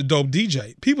was just a dope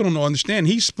DJ. People don't understand.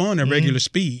 He spun at regular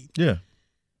speed. Yeah.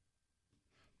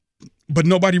 But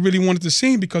nobody really wanted to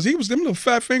see him because he was them little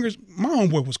fat fingers. My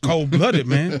homeboy was cold-blooded,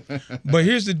 man. But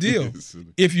here's the deal.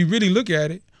 If you really look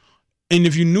at it, and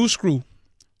if you knew Screw,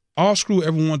 all Screw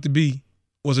ever wanted to be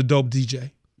was a dope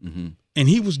DJ. Mm-hmm. And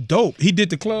he was dope. He did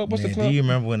the club. What's the club? Do you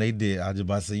remember when they did, I was just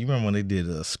about to say, you remember when they did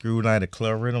a Screw Night at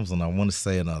Club Rhythms, and I want to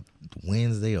say on a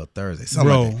Wednesday or Thursday,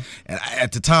 something like that. And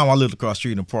at the time, I lived across the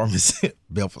street in apartments in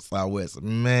Belfast Southwest.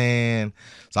 Man.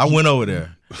 So I went over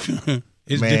there.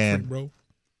 It's different, bro.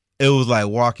 It was like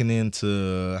walking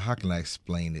into, how can I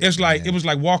explain it? It was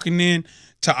like walking in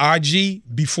to IG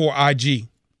before IG.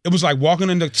 It was like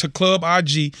walking into Club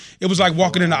IG. It was like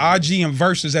walking into IG and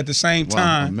Versus at the same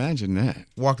time. Imagine that.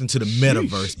 Walked into the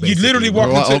metaverse, basically. You literally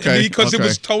walked into because it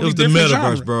was totally different It was the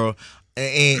metaverse, genre. bro.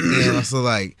 And so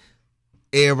like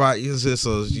everybody,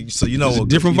 so you know what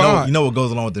different vibe. You know what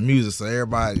goes along with the music. So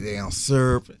everybody they on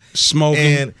surf, smoking,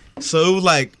 and so it was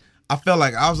like I felt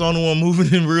like I was the only one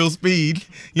moving in real speed,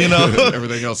 you know.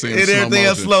 Everything else and everything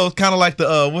else slow. Kind of like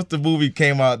the what's the movie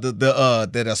came out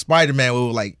that Spider-Man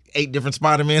was like 8 different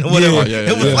Spider-Man or whatever.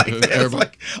 It was like that. It's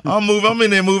like I'm in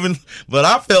there moving, but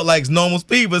I felt like normal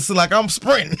speed, but it's like I'm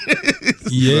sprinting.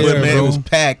 Yeah, but man, bro. it was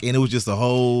packed, and it was just a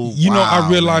whole. You know, I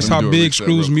realized man. how big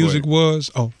Screw's music was.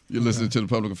 Oh, you're listening to the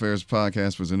Public Affairs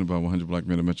Podcast presented by 100 Black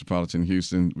Men of Metropolitan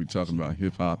Houston. We're talking about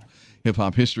hip hop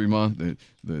history month,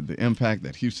 the impact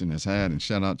that Houston has had, and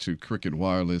shout out to Cricket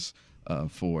Wireless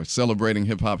for celebrating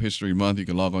Hip Hop History Month. You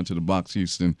can log on to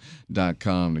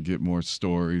theboxhouston.com to get more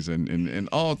stories and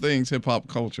all things hip hop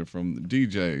culture, from the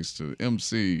DJs to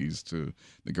MCs to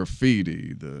the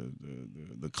graffiti,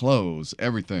 the clothes,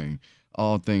 everything.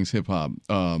 All things hip hop.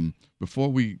 Before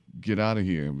we get out of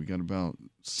here, we got about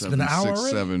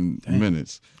 7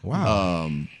 minutes.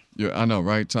 Wow. I know,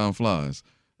 right? Time flies.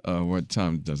 What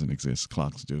time doesn't exist?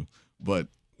 Clocks do. But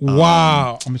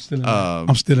wow, I'm still in that.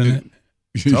 I'm still in that.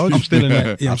 I'm still in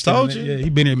that. Yeah, I told you. Yeah, he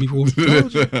been here before.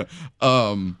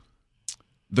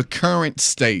 The current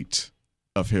state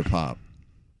of hip hop.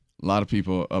 A lot of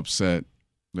people are upset.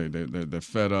 They're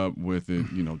fed up with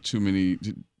it. You know, too many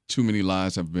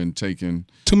lives have been taken.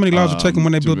 Too many lives were taken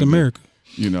when they built America.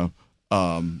 You know,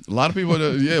 a lot of people,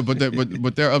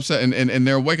 but they're upset, and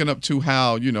they're waking up to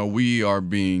how, you know, we are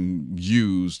being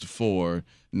used for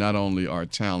not only our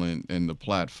talent and the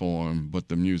platform, but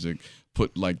the music.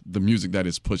 The music that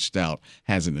is pushed out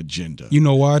has an agenda. You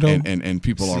know why though? And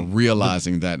people are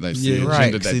realizing that the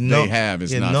agenda that they have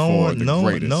is not for the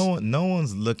greatest. No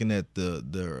one's looking at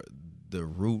the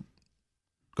root,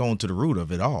 going to the root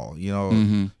of it all. You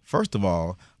know, First of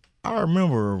all, I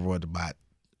remember about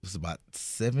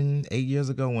 7-8 years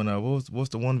ago when what's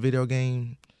the one video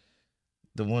game?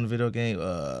 The one video game,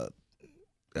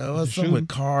 something with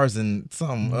cars and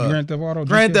something. Grand Theft Auto.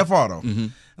 Grand Theft Auto. Mm-hmm.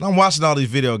 And I'm watching all these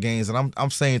video games, and I'm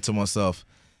saying to myself,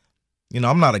 you know,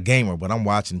 I'm not a gamer, but I'm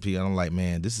watching people, and I'm like,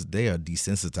 man, they are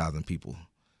desensitizing people,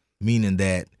 meaning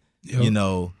that, you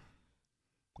know,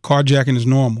 carjacking is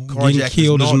normal. Getting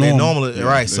killed is normal.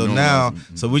 Right? So now,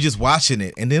 so we're just watching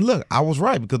it, and then look, I was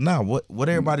right, because now what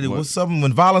everybody do?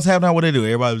 When violence happens, now what they do?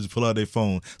 Everybody just pull out their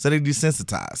phone, so they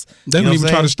desensitize. They don't even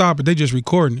try to stop it. They just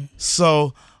recording it.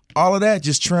 So all of that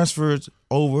just transfers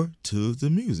over to the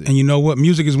music. And you know what?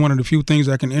 Music is one of the few things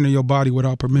that can enter your body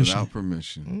without permission. Without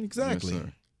permission. Exactly. Yes,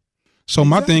 sir. So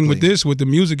my thing with the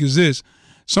music is this.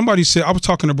 Somebody said, I was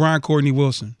talking to Brian Courtney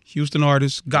Wilson, Houston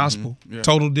artist, gospel,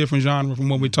 total different genre from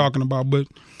what we're talking about. But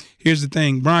here's the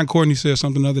thing. Brian Courtney said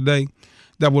something the other day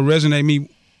that will resonate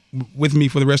with me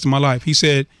for the rest of my life. He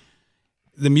said,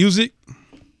 the music,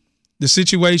 the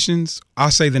situations, I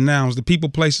say the nouns, the people,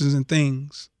 places, and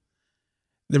things.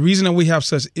 The reason that we have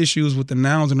such issues with the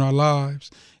nouns in our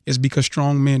lives is because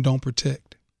strong men don't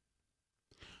protect.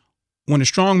 When a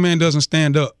strong man doesn't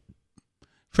stand up,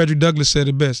 Frederick Douglass said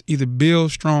it best, either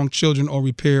build strong children or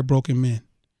repair broken men.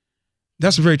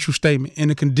 That's a very true statement. In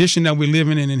the condition that we're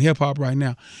living in hip-hop right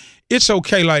now, it's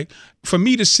okay. Like, for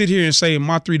me to sit here and say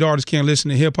my 3 daughters can't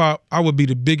listen to hip-hop, I would be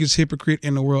the biggest hypocrite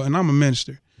in the world, and I'm a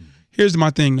minister. Here's my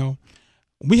thing, though.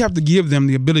 We have to give them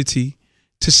the ability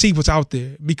to see what's out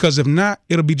there, because if not,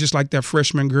 it'll be just like that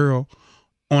freshman girl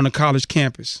on a college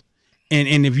campus.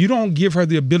 And if you don't give her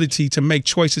the ability to make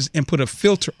choices and put a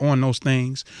filter on those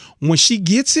things, when she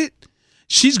gets it,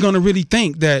 she's going to really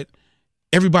think that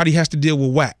everybody has to deal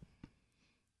with whack.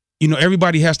 You know,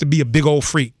 everybody has to be a big old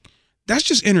freak. That's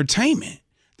just entertainment.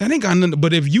 That ain't got nothing.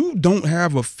 But if you don't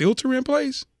have a filter in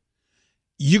place,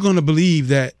 you're going to believe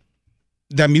that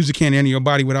music can't enter your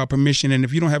body without permission. And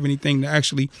if you don't have anything to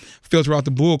actually filter out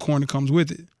the bullcorn that comes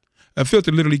with it, a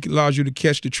filter literally allows you to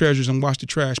catch the treasures and watch the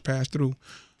trash pass through.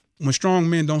 When strong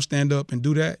men don't stand up and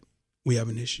do that, we have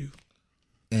an issue.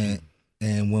 And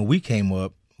when we came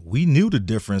up, we knew the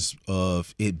difference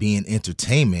of it being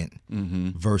entertainment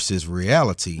versus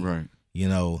reality. Right. You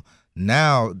know,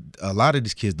 now a lot of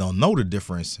these kids don't know the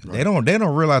difference. Right. They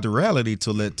don't realize the reality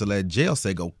till that jail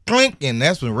say go clink, and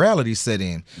that's when reality set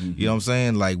in. You know what I'm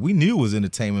saying? Like, we knew it was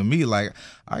entertainment. Me, like,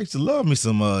 I used to love me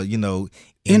some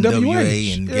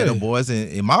NWA and Ghetto Boys, and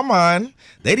in my mind,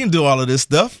 they didn't do all of this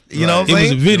stuff. You know what I'm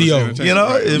saying? It was a video. You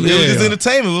know, it was just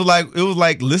entertainment. It was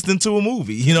like listening to a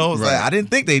movie. You know, like, I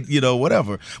didn't think they,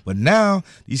 whatever. But now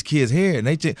these kids here, and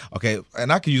they just,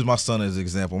 and I can use my son as an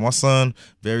example. My son,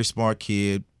 very smart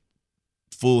kid,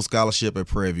 full scholarship at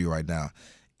Prairie View right now,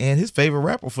 and his favorite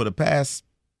rapper for the past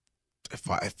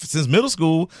since middle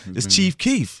school is Chief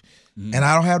Keef. And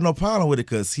I don't have no problem with it,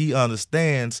 because he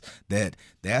understands that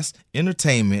that's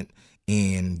entertainment,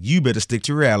 and you better stick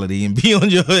to reality and be on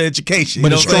your education.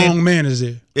 But a strong man is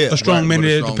there. Yeah. A strong man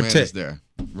is there to protect.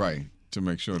 Right, to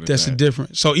make sure that's the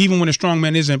difference. So even when a strong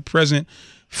man isn't present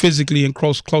physically in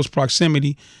close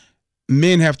proximity,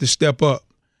 men have to step up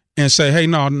and say, hey,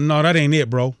 no, that ain't it,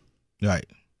 bro. Right.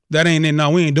 That ain't it. No,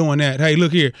 we ain't doing that. Hey,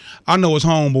 look here. I know it's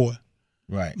homeboy.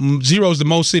 Right. Zero's the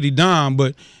Mo City Don,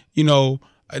 but, you know,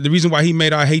 the reason why he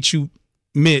made I Hate You,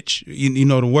 Mitch, you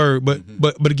know the word,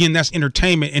 but again, that's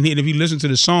entertainment. And if you listen to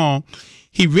the song,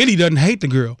 he really doesn't hate the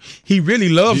girl. He really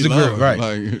loves the girl. Right.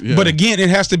 Like, yeah. But again, it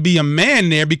has to be a man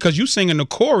there because you singing the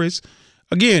chorus.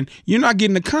 Again, you're not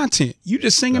getting the content. You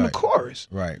just singing the chorus.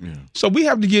 Right. Yeah. So we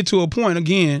have to get to a point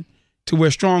again to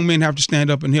where strong men have to stand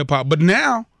up in hip hop. But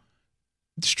now,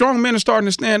 strong men are starting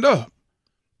to stand up.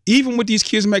 Even with these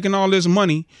kids making all this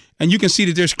money, and you can see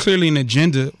that there's clearly an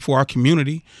agenda for our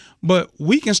community, but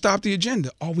we can stop the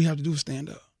agenda. All we have to do is stand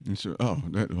up. Sure.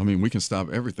 We can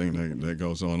stop everything that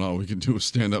goes on. All we can do is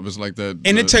stand up. It's like that.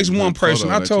 And it takes one person.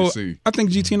 I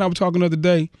think GT and I were talking the other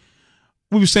day.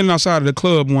 We were standing outside of the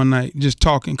club one night just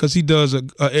talking because he does a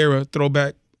era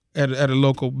throwback at a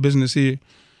local business here.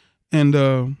 And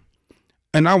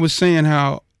I was saying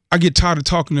how I get tired of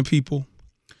talking to people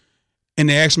and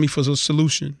they ask me for a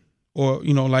solution or,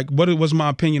 you know, like what was my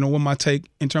opinion or what my take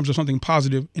in terms of something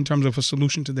positive in terms of a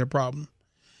solution to their problem.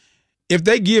 If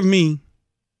they give me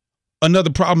another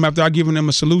problem after I've given them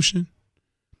a solution,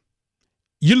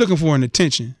 you're looking for an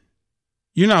attention.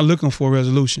 You're not looking for a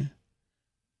resolution.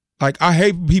 Like, I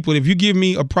hate people, if you give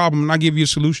me a problem and I give you a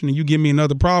solution and you give me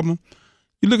another problem,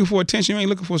 you're looking for attention, you ain't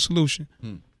looking for a solution.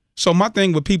 So my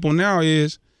thing with people now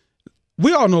is,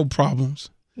 we all know problems.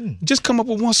 Just come up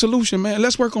with one solution, man.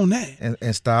 Let's work on that.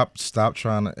 And stop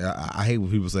trying to. I hate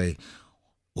when people say,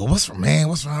 "Well, what's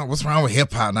wrong with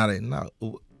hip hop?" No,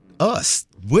 us.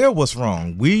 What's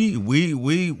wrong?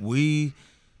 We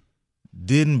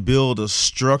didn't build a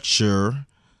structure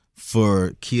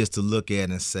for kids to look at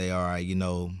and say, "All right, you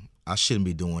know, I shouldn't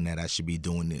be doing that. I should be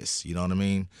doing this." You know what I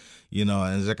mean? You know,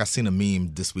 and it's like I seen a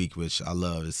meme this week, which I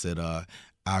love. It said,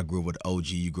 I grew up with the OG,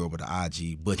 you grew up with the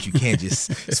IG, but you can't just,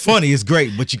 it's funny, it's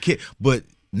great, but you can't, but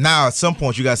now at some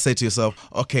point you got to say to yourself,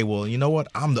 okay, well, you know what,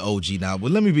 I'm the OG now, but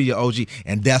let me be your OG,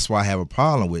 and that's why I have a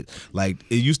problem with, like,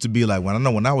 it used to be like,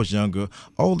 when I was younger,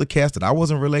 older cats that I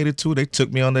wasn't related to, they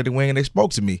took me under the wing and they spoke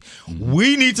to me.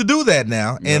 We need to do that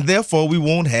now, and therefore we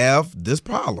won't have this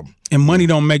problem. And money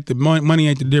don't make the money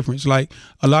ain't the difference. Like,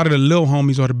 a lot of the little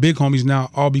homies or the big homies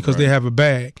now, all because they have a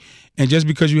bag, and just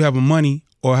because you have a money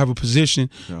or have a position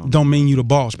don't mean you the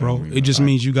boss, bro. It just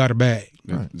means you got a bag.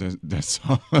 That's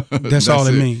all. That's all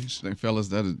it means. Fellas,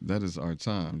 that is our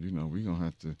time. You know, we're gonna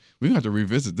have to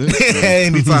revisit this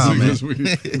anytime, man.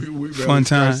 we fun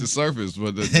time. Scratch the surface,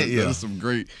 but that's some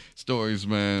great stories,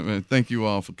 man. Man, thank you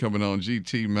all for coming on.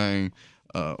 GT, man,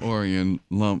 Orion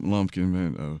Lumpkin,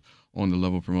 man, on the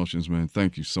Level Promotions, man.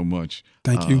 Thank you so much.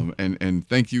 Thank you, and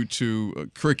thank you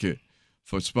to Cricket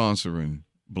for sponsoring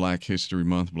Black History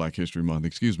Month,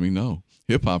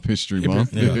 Hip Hop History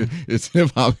Month. Yeah. It's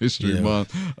Hip Hop History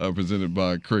Month, presented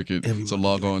by Cricket. So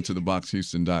log on to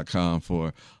theboxhouston.com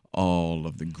for all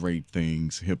of the great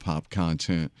things, hip hop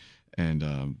content, and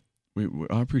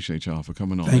I appreciate y'all for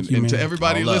coming on. Thank you, and man. to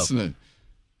everybody listening,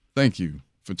 thank you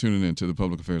for tuning in to the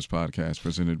Public Affairs Podcast,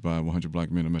 presented by 100 Black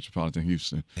Men of Metropolitan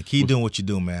Houston. And keep doing what you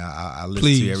do, man. I listen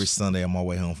to you every Sunday on my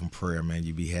way home from prayer, man.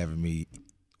 You be having me.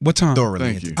 What time?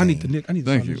 Thank you. I need to.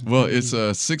 Thank you. Well, it's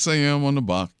 6 a.m. on the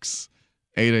box,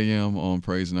 8 a.m. on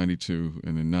Praise 92,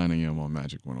 and then 9 a.m. on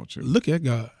Magic 102. Look at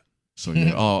God. So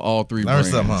yeah, all three Learn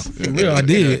brands. something, huh? Yeah, I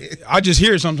did. I just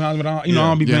hear it sometimes, but I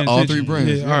don't be paying attention. All three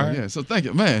brands. Yeah, all right. Yeah. So thank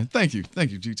you, man. Thank you,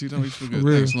 GT. Don't be so good.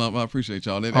 Thanks, Lump. I appreciate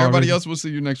y'all. And everybody else, we'll see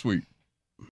you next week.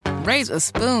 Raise a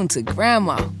spoon to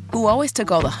Grandma, who always took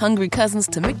all the hungry cousins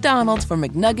to McDonald's for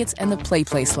McNuggets and the Play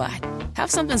Slide. Have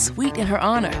something sweet in her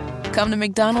honor. Come to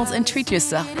McDonald's and treat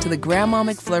yourself to the Grandma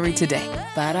McFlurry today.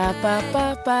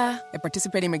 Ba-da-ba-ba-ba. At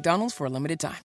participating McDonald's for a limited time.